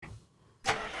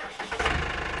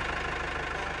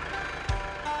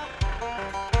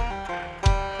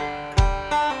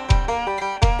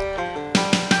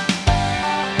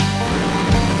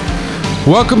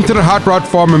Welcome to the Hot Rod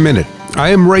Farmer Minute. I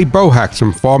am Ray Bohacs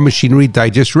from Farm Machinery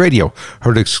Digest Radio,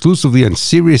 heard exclusively on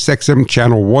Sirius XM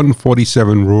Channel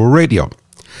 147 Rural Radio.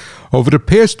 Over the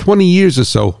past 20 years or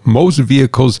so, most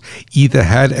vehicles either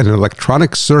had an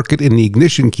electronic circuit in the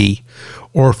ignition key,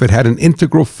 or if it had an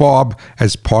integral fob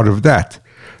as part of that.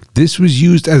 This was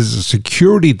used as a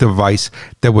security device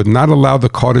that would not allow the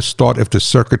car to start if the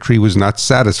circuitry was not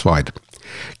satisfied.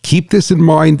 Keep this in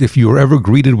mind if you are ever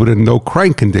greeted with a no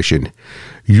crank condition.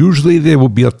 Usually there will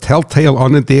be a telltale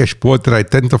on the dashboard that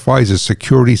identifies a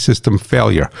security system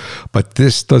failure, but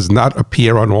this does not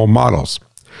appear on all models.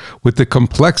 With the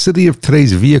complexity of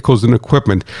today's vehicles and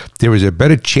equipment, there is a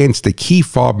better chance the key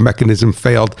fob mechanism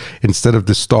failed instead of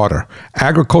the starter.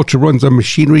 Agriculture runs on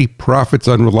machinery, profits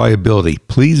on reliability.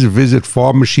 Please visit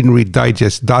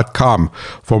farmmachinerydigest.com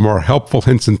for more helpful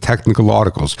hints and technical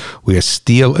articles where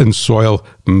steel and soil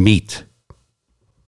meet.